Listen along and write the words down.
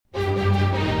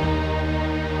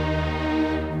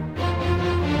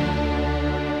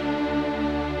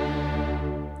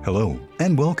Hello,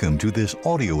 and welcome to this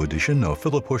audio edition of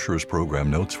Philip Huscher's program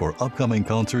notes for upcoming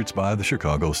concerts by the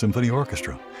Chicago Symphony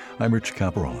Orchestra. I'm Rich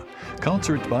Caparella.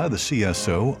 Concerts by the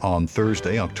CSO on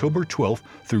Thursday, October 12th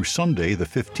through Sunday, the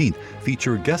 15th,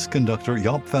 feature guest conductor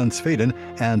Jaap van Zweden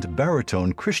and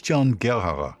baritone Christian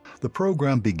Gerhaher. The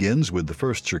program begins with the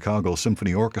first Chicago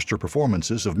Symphony Orchestra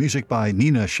performances of music by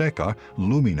Nina Shekhar,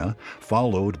 Lumina,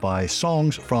 followed by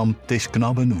songs from Des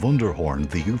Knaben Wunderhorn,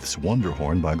 the Youth's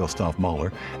Wonderhorn by Gustav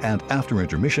Mahler, and after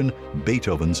intermission,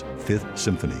 Beethoven's Fifth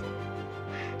Symphony.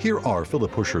 Here are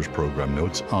Philip Huscher's program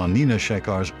notes on Nina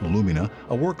Shekhar's Lumina,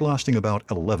 a work lasting about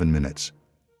 11 minutes.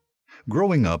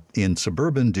 Growing up in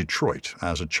suburban Detroit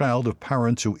as a child of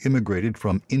parents who immigrated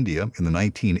from India in the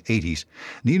 1980s,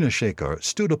 Nina Shekhar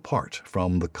stood apart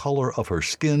from the color of her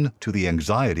skin to the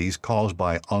anxieties caused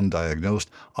by undiagnosed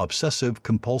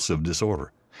obsessive-compulsive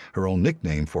disorder. Her own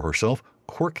nickname for herself,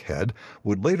 Quirkhead,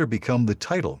 would later become the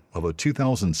title of a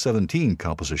 2017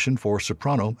 composition for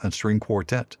soprano and string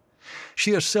quartet.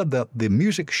 She has said that the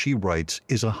music she writes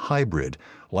is a hybrid,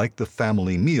 like the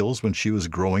family meals when she was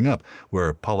growing up,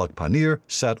 where palak paneer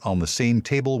sat on the same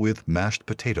table with mashed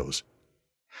potatoes.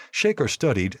 Shekhar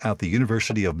studied at the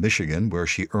University of Michigan, where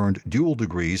she earned dual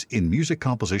degrees in music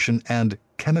composition and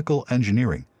chemical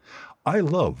engineering. "I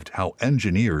loved how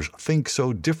engineers think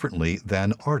so differently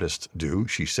than artists do,"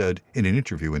 she said in an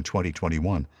interview in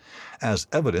 2021. As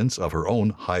evidence of her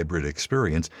own hybrid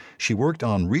experience, she worked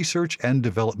on research and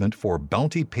development for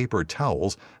Bounty paper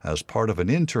towels as part of an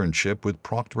internship with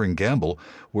Procter & Gamble,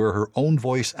 where her own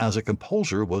voice as a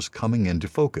composer was coming into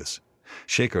focus.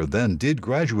 Shekhar then did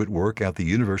graduate work at the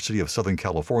University of Southern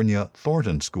California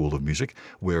Thornton School of Music,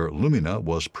 where Lumina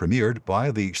was premiered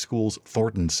by the school's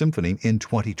Thornton Symphony in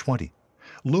 2020.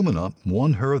 Lumina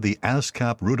won her the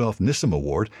ASCAP Rudolf Nissim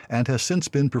Award and has since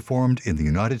been performed in the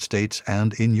United States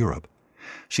and in Europe.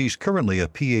 She's currently a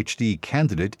PhD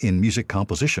candidate in music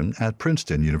composition at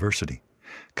Princeton University.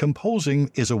 "Composing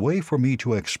is a way for me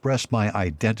to express my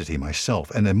identity,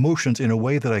 myself, and emotions in a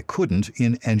way that I couldn't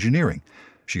in engineering."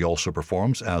 She also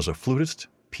performs as a flutist,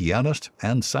 pianist,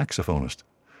 and saxophonist.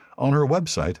 On her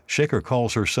website, Shekhar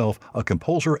calls herself a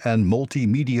composer and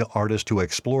multimedia artist who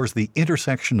explores the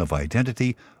intersection of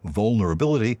identity,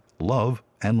 vulnerability, love,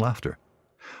 and laughter.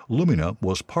 Lumina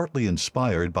was partly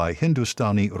inspired by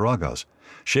Hindustani ragas.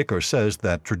 Shekhar says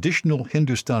that traditional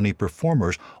Hindustani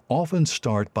performers often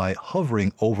start by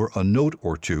hovering over a note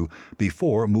or two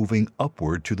before moving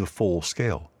upward to the full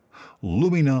scale.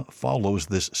 Lumina follows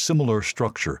this similar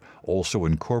structure, also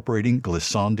incorporating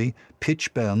glissandi,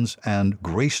 pitch bends, and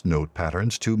grace note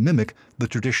patterns to mimic the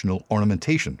traditional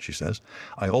ornamentation, she says.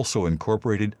 "I also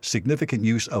incorporated significant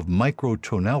use of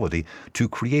microtonality to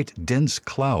create dense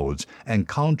clouds and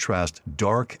contrast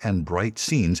dark and bright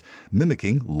scenes,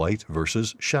 mimicking light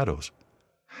versus shadows."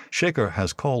 Shekhar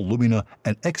has called Lumina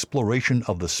an exploration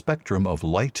of the spectrum of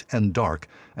light and dark,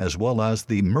 as well as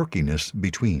the murkiness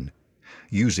between.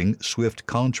 Using swift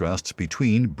contrasts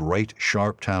between bright,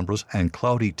 sharp timbres and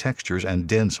cloudy textures and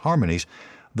dense harmonies,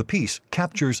 the piece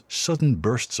captures sudden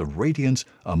bursts of radiance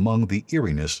among the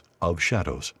eeriness of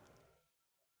shadows.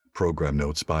 Program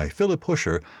notes by Philip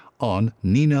Huscher on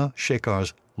Nina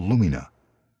Shekhar's Lumina.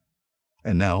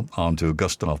 And now on to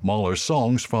Gustav Mahler's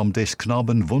songs from Des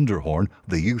Knaben Wunderhorn,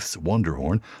 the Youth's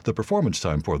Wonderhorn. The performance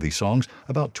time for these songs,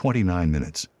 about 29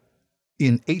 minutes.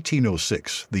 In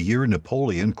 1806, the year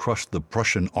Napoleon crushed the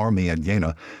Prussian army at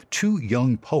Jena, two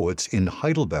young poets in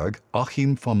Heidelberg,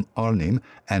 Achim von Arnim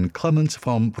and Clemens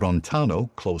von Brentano,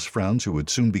 close friends who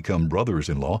would soon become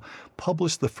brothers-in-law,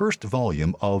 published the first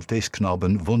volume of Des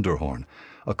Knaben Wunderhorn,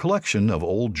 a collection of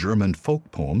old German folk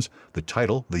poems. The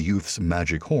title, The Youth's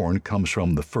Magic Horn, comes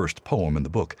from the first poem in the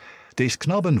book. Des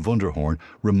Knaben Wunderhorn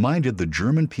reminded the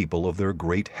German people of their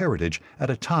great heritage at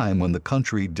a time when the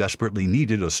country desperately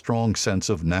needed a strong sense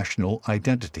of national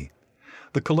identity.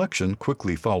 The collection,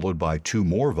 quickly followed by two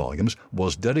more volumes,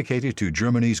 was dedicated to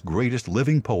Germany's greatest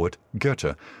living poet,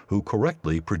 Goethe, who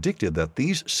correctly predicted that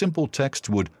these simple texts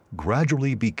would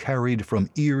gradually be carried from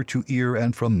ear to ear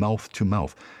and from mouth to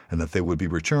mouth, and that they would be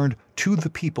returned to the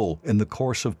people in the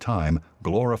course of time,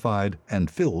 glorified and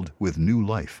filled with new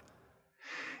life.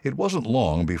 It wasn't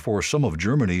long before some of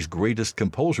Germany's greatest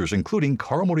composers, including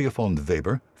Carl Maria von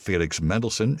Weber, Felix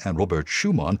Mendelssohn, and Robert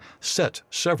Schumann, set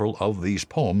several of these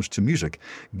poems to music,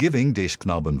 giving Des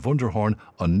Knaben Wunderhorn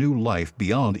a new life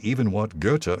beyond even what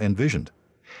Goethe envisioned.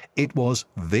 It was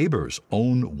Weber's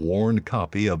own worn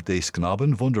copy of Des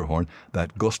Knaben Wunderhorn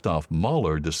that Gustav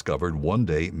Mahler discovered one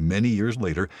day many years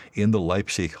later in the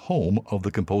Leipzig home of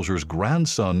the composer's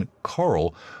grandson,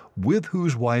 Karl, with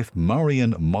whose wife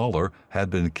Marion Mahler had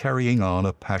been carrying on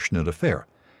a passionate affair.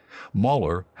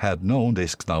 Mahler had known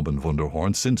Das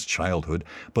Knabenwunderhorn since childhood,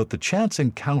 but the chance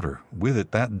encounter with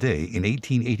it that day in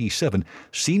 1887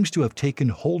 seems to have taken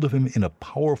hold of him in a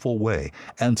powerful way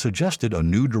and suggested a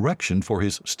new direction for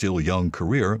his still young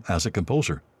career as a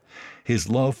composer. His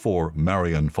love for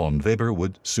Marion von Weber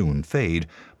would soon fade,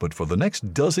 but for the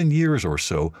next dozen years or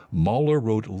so, Mahler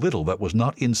wrote little that was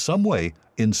not in some way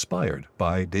inspired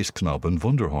by Das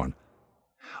Knabenwunderhorn.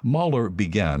 Mahler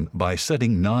began by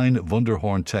setting 9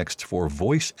 Wunderhorn texts for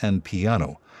voice and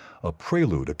piano, a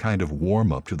prelude, a kind of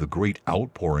warm-up to the great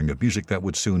outpouring of music that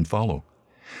would soon follow.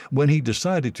 When he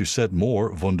decided to set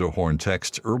more Wunderhorn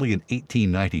texts early in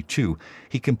 1892,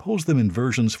 he composed them in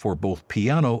versions for both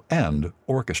piano and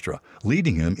orchestra,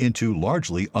 leading him into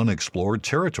largely unexplored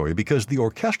territory because the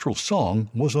orchestral song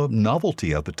was a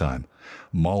novelty at the time.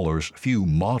 Mahler's few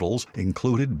models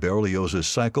included Berlioz's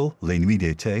cycle Les Nuits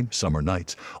d'été, Summer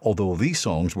Nights, although these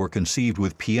songs were conceived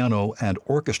with piano and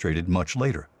orchestrated much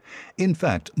later. In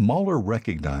fact, Mahler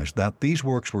recognized that these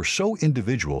works were so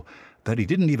individual that he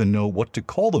didn't even know what to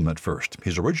call them at first.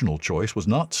 His original choice was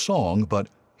not song, but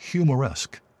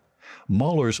humoresque.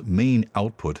 Mahler's main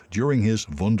output during his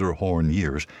Wunderhorn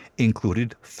years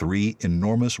included 3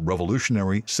 enormous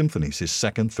revolutionary symphonies, his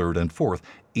second, third, and fourth,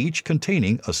 each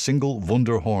containing a single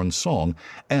Wunderhorn song,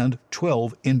 and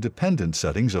 12 independent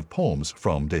settings of poems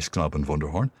from Das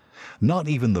Knabenwunderhorn. Not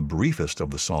even the briefest of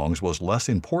the songs was less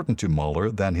important to Mahler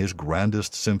than his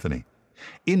grandest symphony.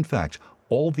 In fact,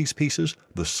 all these pieces,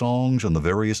 the songs and the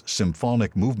various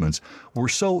symphonic movements, were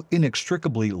so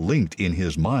inextricably linked in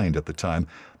his mind at the time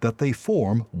that they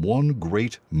form one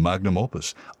great magnum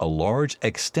opus, a large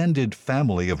extended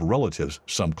family of relatives,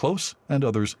 some close and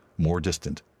others more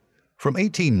distant. From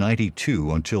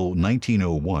 1892 until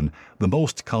 1901, the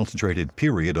most concentrated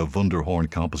period of Wunderhorn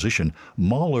composition,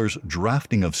 Mahler's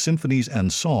drafting of symphonies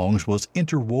and songs was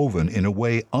interwoven in a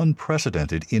way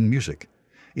unprecedented in music.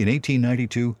 In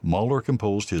 1892, Mahler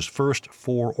composed his first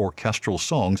 4 orchestral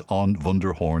songs on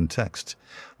Wunderhorn texts.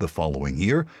 The following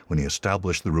year, when he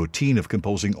established the routine of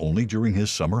composing only during his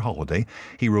summer holiday,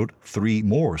 he wrote 3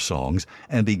 more songs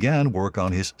and began work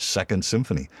on his second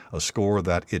symphony, a score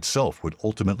that itself would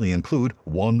ultimately include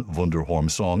 1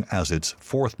 Wunderhorn song as its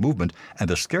 4th movement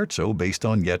and a scherzo based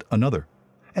on yet another.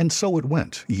 And so it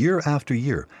went, year after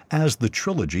year, as the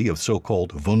trilogy of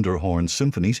so-called Wunderhorn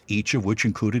symphonies, each of which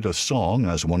included a song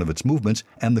as one of its movements,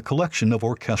 and the collection of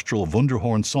orchestral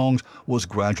Wunderhorn songs was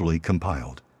gradually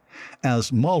compiled.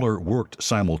 As Mahler worked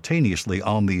simultaneously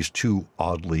on these 2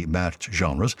 oddly matched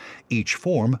genres, each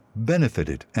form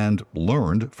benefited and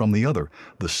learned from the other.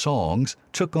 The songs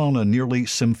took on a nearly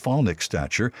symphonic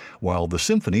stature, while the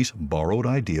symphonies borrowed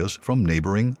ideas from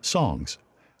neighboring songs.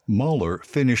 Mahler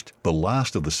finished the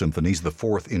last of the symphonies, the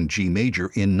 4th in G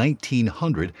major, in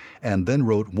 1900, and then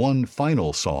wrote one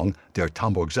final song, Der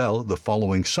Tambourgesell, the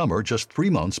following summer, just 3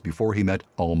 months before he met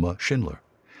Alma Schindler.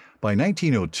 By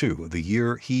 1902, the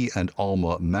year he and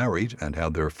Alma married and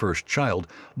had their first child,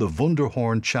 the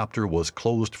Wunderhorn chapter was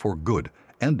closed for good,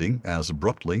 ending as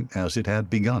abruptly as it had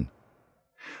begun.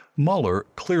 Mahler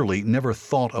clearly never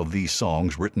thought of these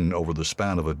songs written over the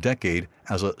span of a decade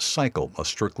as a cycle, a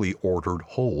strictly ordered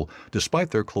whole,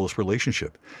 despite their close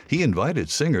relationship. He invited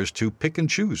singers to pick and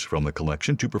choose from the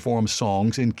collection to perform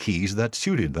songs in keys that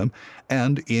suited them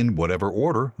and in whatever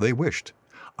order they wished.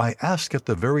 I ask at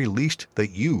the very least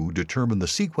that you determine the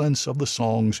sequence of the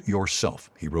songs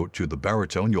yourself, he wrote to the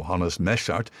baritone Johannes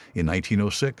Meschardt in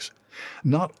 1906.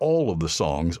 Not all of the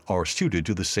songs are suited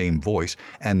to the same voice,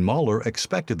 and Mahler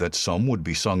expected that some would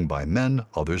be sung by men,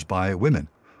 others by women.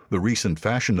 The recent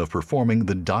fashion of performing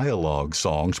the dialogue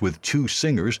songs with 2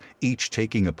 singers, each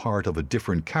taking a part of a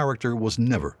different character, was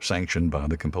never sanctioned by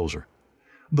the composer.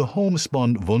 The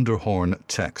homespun Wunderhorn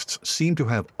texts seem to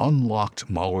have unlocked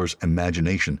Mahler's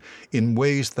imagination in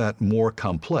ways that more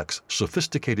complex,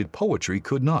 sophisticated poetry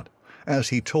could not. As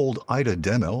he told Ida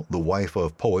Demel, the wife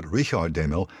of poet Richard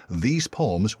Demel, these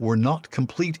poems were not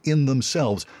complete in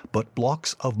themselves, but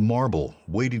blocks of marble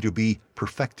waiting to be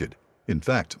perfected. In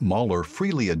fact, Mahler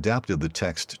freely adapted the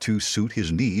text to suit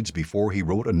his needs before he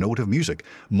wrote a note of music,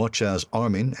 much as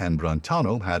Armin and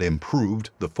Brentano had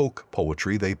improved the folk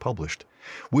poetry they published.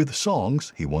 With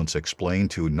songs, he once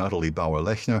explained to Nathalie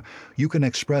Bauer-Lechner, you can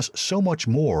express so much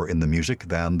more in the music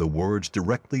than the words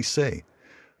directly say.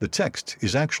 The text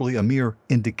is actually a mere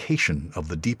indication of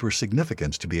the deeper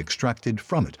significance to be extracted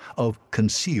from it, of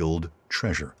concealed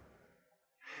treasure.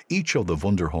 Each of the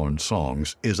Wunderhorn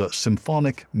songs is a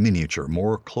symphonic miniature,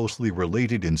 more closely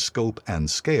related in scope and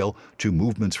scale to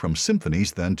movements from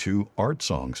symphonies than to art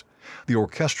songs. The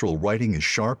orchestral writing is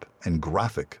sharp and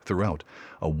graphic throughout,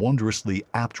 a wondrously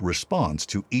apt response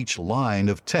to each line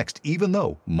of text, even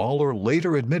though Mahler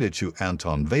later admitted to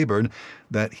Anton Webern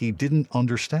that he didn't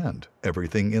understand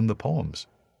everything in the poems.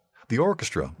 The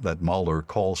orchestra that Mahler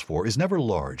calls for is never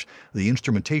large. The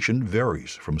instrumentation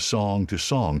varies from song to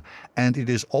song, and it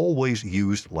is always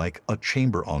used like a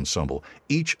chamber ensemble,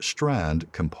 each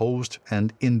strand composed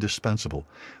and indispensable.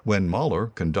 When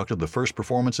Mahler conducted the first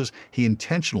performances, he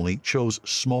intentionally chose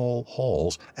small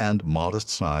halls and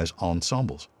modest-size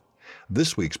ensembles.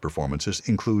 This week's performances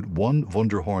include one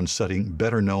Wunderhorn setting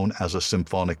better known as a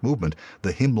symphonic movement,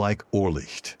 the hymn-like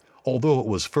Ohrlicht. Although it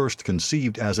was first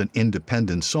conceived as an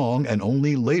independent song and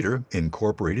only later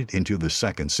incorporated into the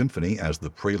Second Symphony as the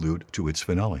prelude to its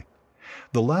finale.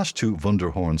 The last two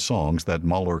Wunderhorn songs that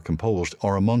Mahler composed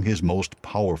are among his most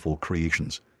powerful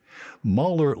creations.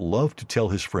 Mahler loved to tell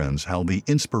his friends how the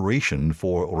inspiration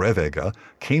for Revega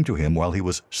came to him while he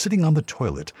was sitting on the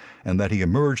toilet, and that he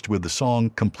emerged with the song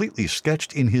completely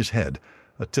sketched in his head,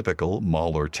 a typical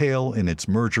Mahler tale in its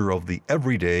merger of the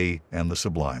everyday and the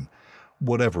sublime.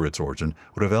 Whatever its origin,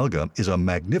 Revelga is a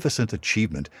magnificent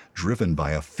achievement driven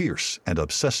by a fierce and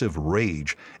obsessive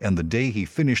rage, and the day he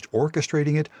finished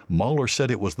orchestrating it, Mahler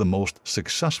said it was the most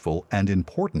successful and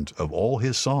important of all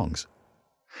his songs.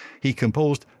 He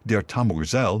composed Der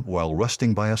Tambursel while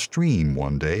resting by a stream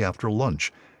one day after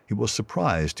lunch. He was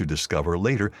surprised to discover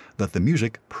later that the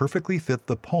music perfectly fit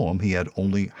the poem he had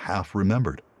only half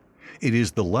remembered. It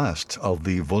is the last of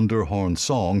the Wunderhorn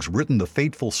songs written the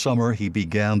fateful summer he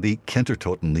began the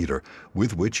Kindertotenlieder,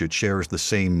 with which it shares the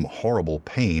same horrible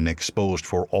pain exposed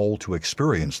for all to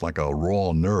experience like a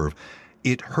raw nerve.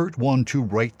 "It hurt one to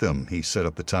write them," he said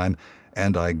at the time,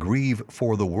 "and I grieve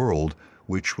for the world,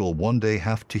 which will one day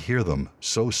have to hear them,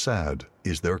 so sad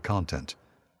is their content."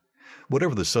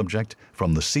 Whatever the subject,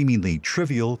 from the seemingly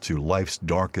trivial to life's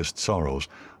darkest sorrows,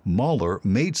 Mahler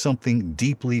made something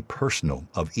deeply personal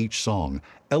of each song,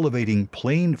 elevating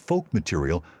plain folk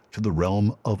material to the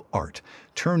realm of art,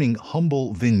 turning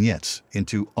humble vignettes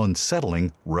into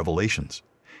unsettling revelations.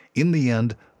 In the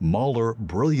end, Mahler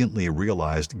brilliantly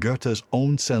realized Goethe's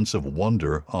own sense of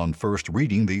wonder on first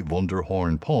reading the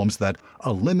Wunderhorn poems, that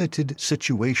a limited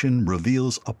situation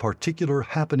reveals a particular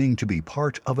happening to be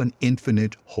part of an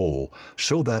infinite whole,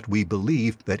 so that we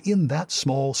believe that in that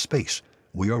small space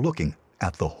we are looking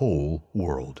at the whole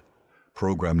world.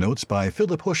 Program notes by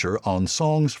Philipp Huscher on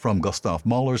songs from Gustav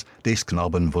Mahler's Des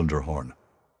Knaben Wunderhorn.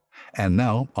 And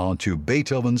now on to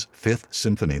Beethoven's Fifth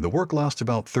Symphony. The work lasts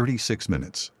about 36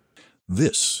 minutes.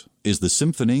 This is the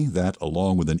symphony that,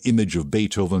 along with an image of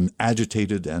Beethoven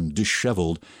agitated and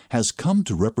disheveled, has come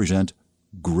to represent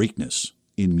greatness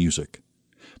in music.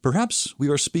 Perhaps we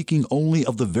are speaking only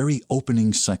of the very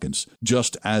opening seconds,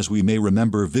 just as we may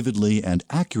remember vividly and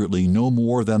accurately no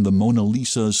more than the Mona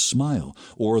Lisa's smile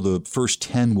or the first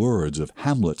 10 words of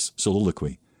Hamlet's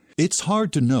soliloquy. It's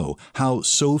hard to know how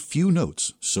so few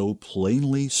notes, so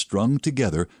plainly strung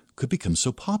together, could become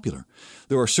so popular.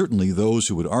 There are certainly those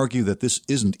who would argue that this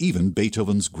isn't even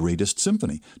Beethoven's greatest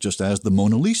symphony, just as the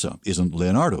Mona Lisa isn't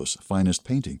Leonardo's finest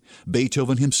painting.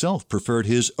 Beethoven himself preferred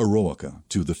his Eroica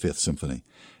to the Fifth Symphony.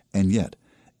 And yet,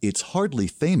 it's hardly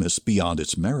famous beyond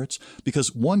its merits,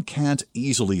 because one can't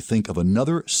easily think of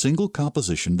another single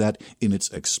composition that, in its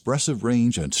expressive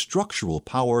range and structural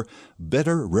power,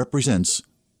 better represents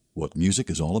what music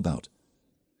is all about.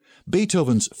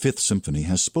 Beethoven's Fifth Symphony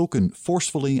has spoken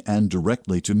forcefully and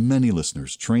directly to many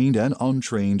listeners, trained and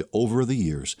untrained, over the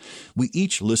years. We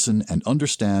each listen and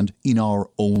understand in our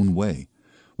own way.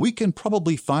 We can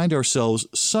probably find ourselves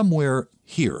somewhere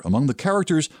here among the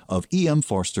characters of E.M.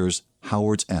 Forster's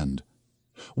Howard's End.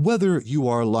 Whether you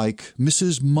are like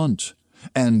Mrs. Munt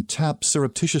and tap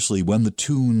surreptitiously when the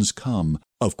tunes come,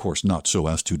 of course not so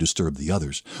as to disturb the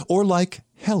others, or like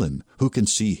Helen, who can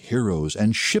see heroes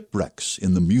and shipwrecks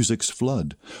in the music's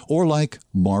flood, or like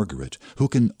Margaret, who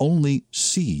can only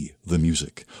see the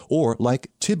music, or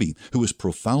like Tibby, who is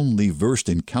profoundly versed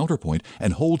in counterpoint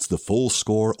and holds the full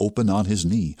score open on his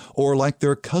knee, or like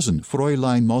their cousin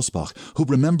Fräulein Mosbach, who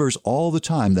remembers all the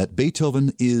time that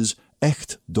Beethoven is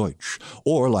echt Deutsch,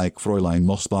 or like Fräulein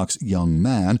Mosbach's young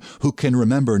man, who can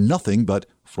remember nothing but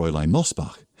Fräulein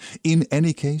Mosbach. In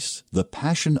any case, the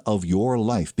passion of your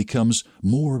life becomes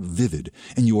more vivid,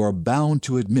 and you are bound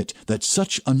to admit that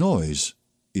such a noise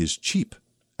is cheap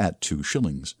at 2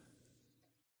 shillings.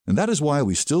 And that is why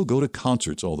we still go to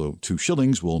concerts, although 2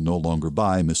 shillings will no longer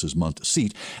buy Mrs. Munt's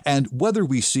seat. And whether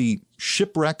we see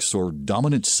shipwrecks or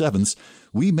dominant sevenths,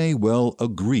 we may well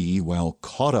agree, while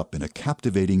caught up in a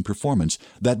captivating performance,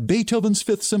 that Beethoven's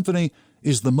Fifth Symphony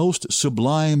is the most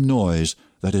sublime noise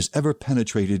that has ever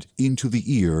penetrated into the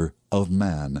ear of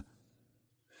man.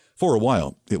 For a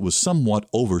while, it was somewhat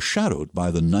overshadowed by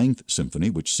the Ninth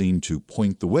Symphony, which seemed to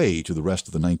point the way to the rest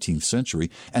of the 19th century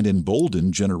and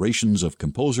embolden generations of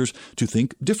composers to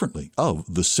think differently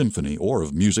of the symphony or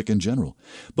of music in general.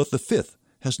 But the Fifth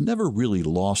has never really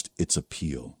lost its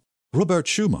appeal. Robert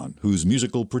Schumann, whose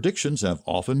musical predictions have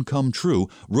often come true,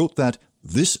 wrote that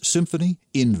this symphony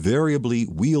invariably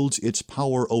wields its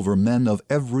power over men of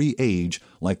every age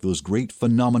like those great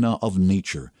phenomena of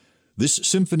nature. This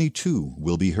symphony, too,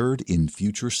 will be heard in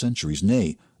future centuries,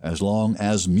 nay, as long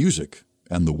as music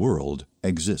and the world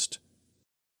exist.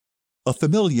 A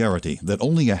familiarity that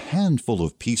only a handful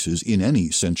of pieces in any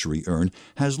century earn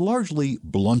has largely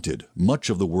blunted much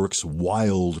of the work's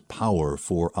wild power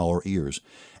for our ears,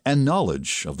 and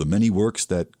knowledge of the many works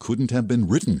that couldn't have been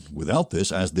written without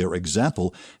this as their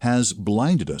example has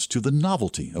blinded us to the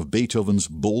novelty of Beethoven's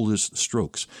boldest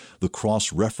strokes, the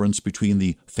cross-reference between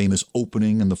the famous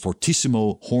opening and the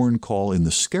fortissimo horn call in the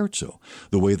scherzo,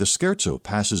 the way the scherzo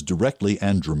passes directly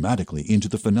and dramatically into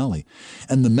the finale,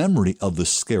 and the memory of the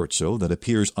scherzo that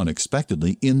appears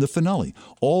unexpectedly in the finale,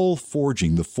 all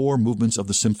forging the 4 movements of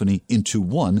the symphony into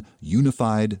one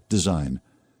unified design.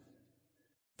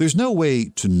 There's no way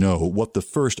to know what the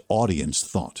first audience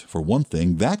thought. For one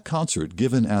thing, that concert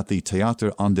given at the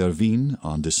Theater an der Wien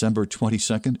on December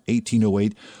 22nd,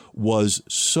 1808, was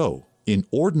so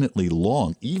inordinately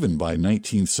long, even by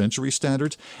 19th century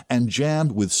standards, and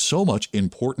jammed with so much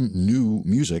important new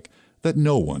music that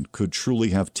no one could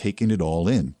truly have taken it all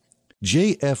in.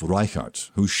 J.F. Reichart,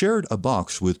 who shared a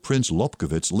box with Prince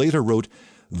Lobkowitz, later wrote,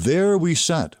 "There we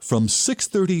sat from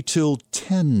 6:30 till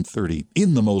 10:30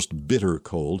 in the most bitter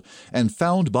cold, and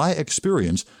found by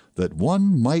experience that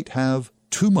one might have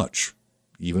too much,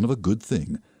 even of a good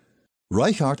thing."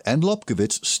 Reichart and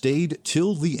Lobkowitz stayed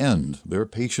till the end, their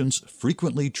patience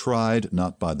frequently tried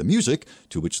not by the music,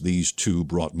 to which these two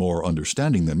brought more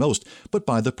understanding than most, but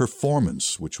by the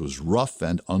performance, which was rough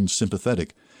and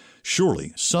unsympathetic.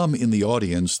 Surely some in the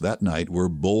audience that night were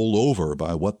bowled over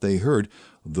by what they heard,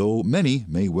 though many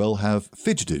may well have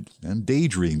fidgeted and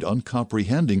daydreamed,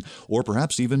 uncomprehending, or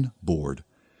perhaps even bored.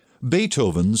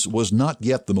 Beethoven's was not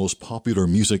yet the most popular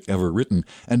music ever written,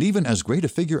 and even as great a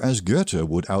figure as Goethe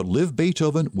would outlive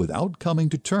Beethoven without coming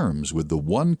to terms with the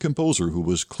one composer who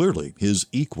was clearly his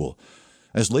equal.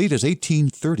 As late as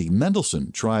 1830,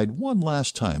 Mendelssohn tried one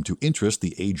last time to interest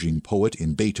the aging poet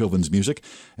in Beethoven's music,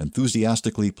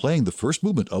 enthusiastically playing the first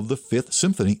movement of the Fifth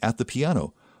Symphony at the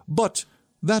piano. "But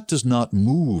that does not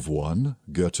move one,"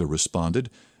 Goethe responded.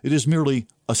 "It is merely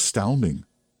astounding,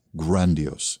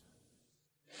 grandiose."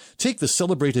 Take the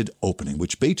celebrated opening,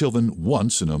 which Beethoven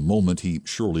once, in a moment he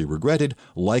surely regretted,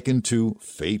 likened to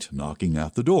fate knocking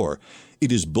at the door.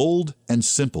 It is bold and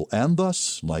simple, and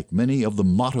thus, like many of the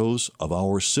mottos of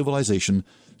our civilization,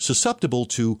 susceptible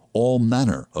to all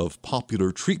manner of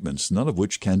popular treatments, none of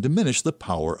which can diminish the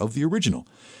power of the original.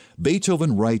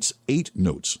 Beethoven writes 8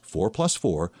 notes, 4 plus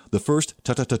 4, the first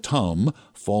ta-ta-ta-tum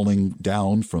falling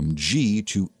down from G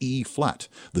to E flat,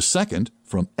 the second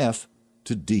from F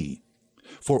to D.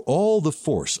 For all the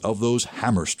force of those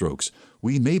hammer strokes,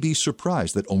 we may be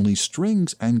surprised that only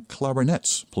strings and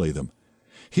clarinets play them.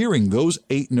 Hearing those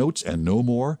 8 notes and no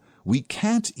more, we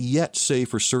can't yet say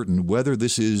for certain whether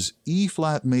this is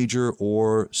E-flat major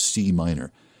or C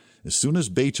minor. As soon as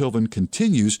Beethoven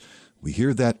continues, we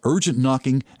hear that urgent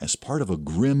knocking as part of a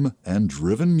grim and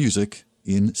driven music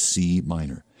in C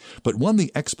minor. But when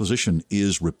the exposition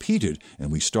is repeated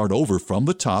and we start over from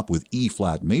the top with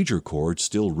E-flat major chords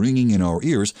still ringing in our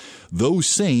ears, those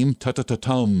same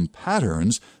ta-ta-ta-tum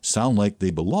patterns sound like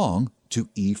they belong to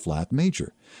E-flat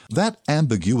major. That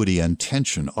ambiguity and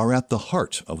tension are at the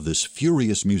heart of this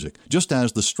furious music, just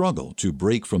as the struggle to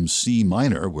break from C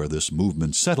minor, where this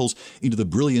movement settles, into the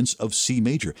brilliance of C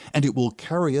major, and it will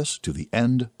carry us to the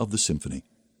end of the symphony.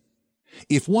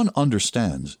 If one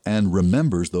understands and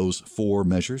remembers those 4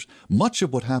 measures, much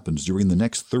of what happens during the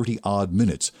next 30-odd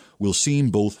minutes will seem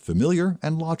both familiar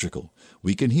and logical.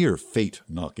 We can hear fate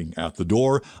knocking at the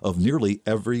door of nearly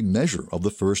every measure of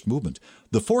the first movement.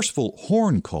 The forceful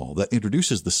horn call that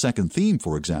introduces the second theme,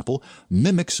 for example,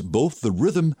 mimics both the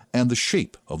rhythm and the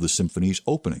shape of the symphony's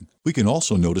opening. We can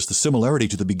also notice the similarity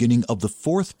to the beginning of the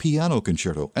 4th piano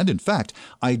concerto, and in fact,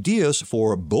 ideas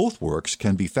for both works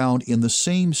can be found in the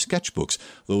same sketchbook sketchbooks,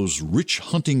 those rich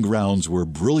hunting grounds where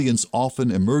brilliance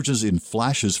often emerges in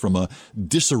flashes from a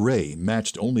disarray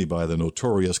matched only by the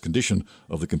notorious condition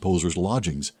of the composer's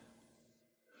lodgings.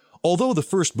 Although the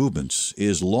first movement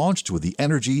is launched with the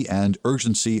energy and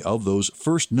urgency of those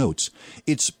first notes,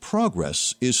 its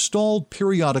progress is stalled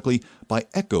periodically by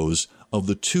echoes of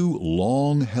the two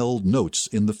long-held notes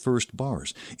in the first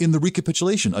bars. In the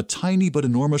recapitulation, a tiny but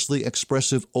enormously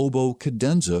expressive oboe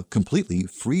cadenza completely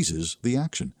freezes the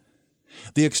action.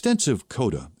 The extensive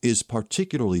coda is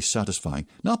particularly satisfying,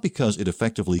 not because it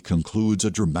effectively concludes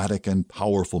a dramatic and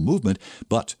powerful movement,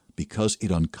 but because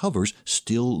it uncovers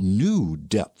still new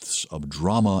depths of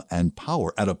drama and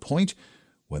power at a point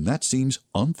when that seems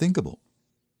unthinkable.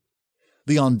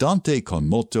 The andante con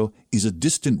moto is a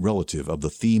distant relative of the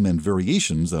theme and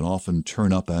variations that often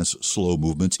turn up as slow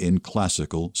movements in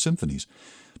classical symphonies.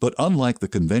 But unlike the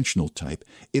conventional type,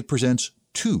 it presents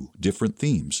two different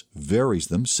themes, varies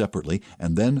them separately,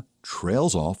 and then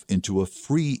trails off into a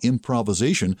free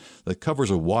improvisation that covers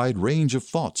a wide range of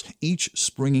thoughts, each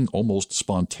springing almost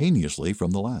spontaneously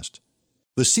from the last.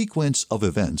 The sequence of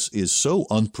events is so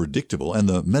unpredictable and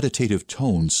the meditative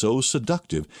tone so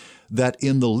seductive that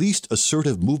in the least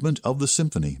assertive movement of the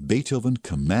symphony, Beethoven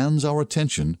commands our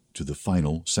attention to the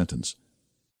final sentence.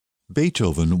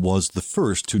 Beethoven was the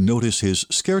first to notice his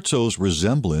scherzo's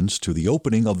resemblance to the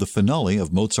opening of the finale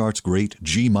of Mozart's great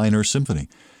G minor symphony.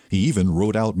 He even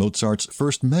wrote out Mozart's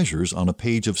first measures on a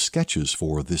page of sketches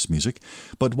for this music,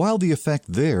 but while the effect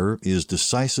there is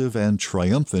decisive and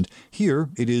triumphant, here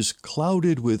it is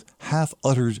clouded with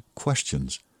half-uttered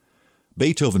questions.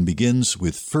 Beethoven begins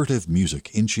with furtive music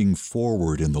inching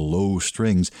forward in the low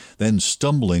strings, then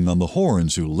stumbling on the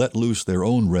horns who let loose their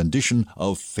own rendition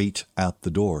of Fate at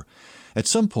the Door. At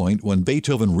some point, when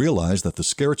Beethoven realized that the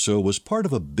scherzo was part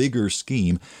of a bigger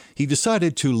scheme, he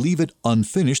decided to leave it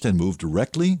unfinished and move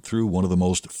directly through one of the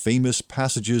most famous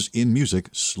passages in music,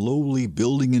 slowly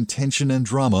building in tension and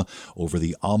drama over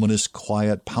the ominous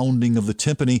quiet pounding of the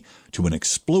timpani to an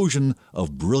explosion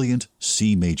of brilliant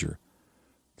C major.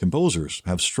 Composers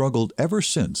have struggled ever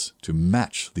since to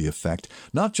match the effect,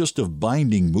 not just of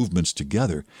binding movements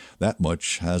together, that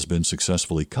much has been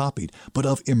successfully copied, but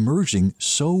of emerging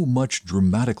so much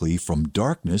dramatically from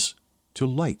darkness to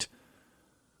light.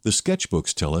 The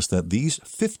sketchbooks tell us that these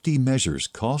 50 measures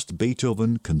cost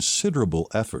Beethoven considerable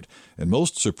effort, and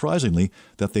most surprisingly,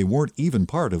 that they weren't even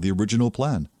part of the original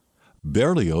plan.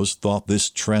 Berlioz thought this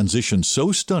transition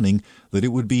so stunning that it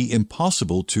would be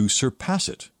impossible to surpass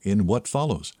it in what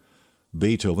follows.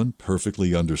 Beethoven,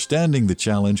 perfectly understanding the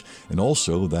challenge and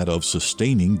also that of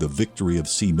sustaining the victory of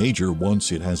C major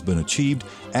once it has been achieved,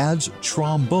 adds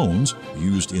trombones,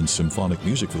 used in symphonic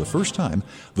music for the first time,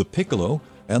 the piccolo,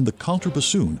 and the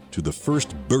contrabassoon to the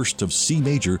first burst of C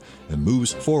major and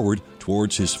moves forward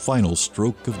towards his final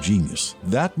stroke of genius.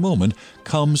 That moment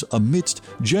comes amidst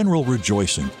general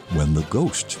rejoicing when the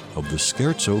ghost of the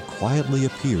scherzo quietly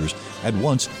appears, at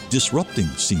once disrupting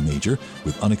C major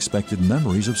with unexpected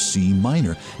memories of C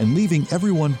minor and leaving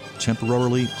everyone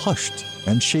temporarily hushed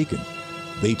and shaken.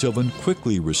 Beethoven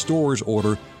quickly restores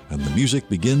order and the music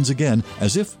begins again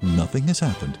as if nothing has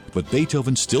happened. But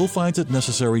Beethoven still finds it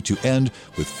necessary to end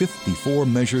with 54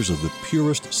 measures of the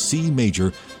purest C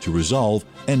major to resolve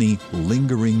any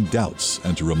lingering doubts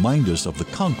and to remind us of the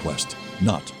conquest,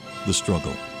 not the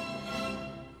struggle.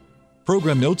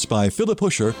 Program notes by Philip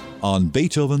Huscher on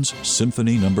Beethoven's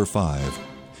Symphony No. 5.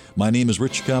 My name is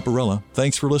Rich Caparella.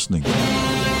 Thanks for listening.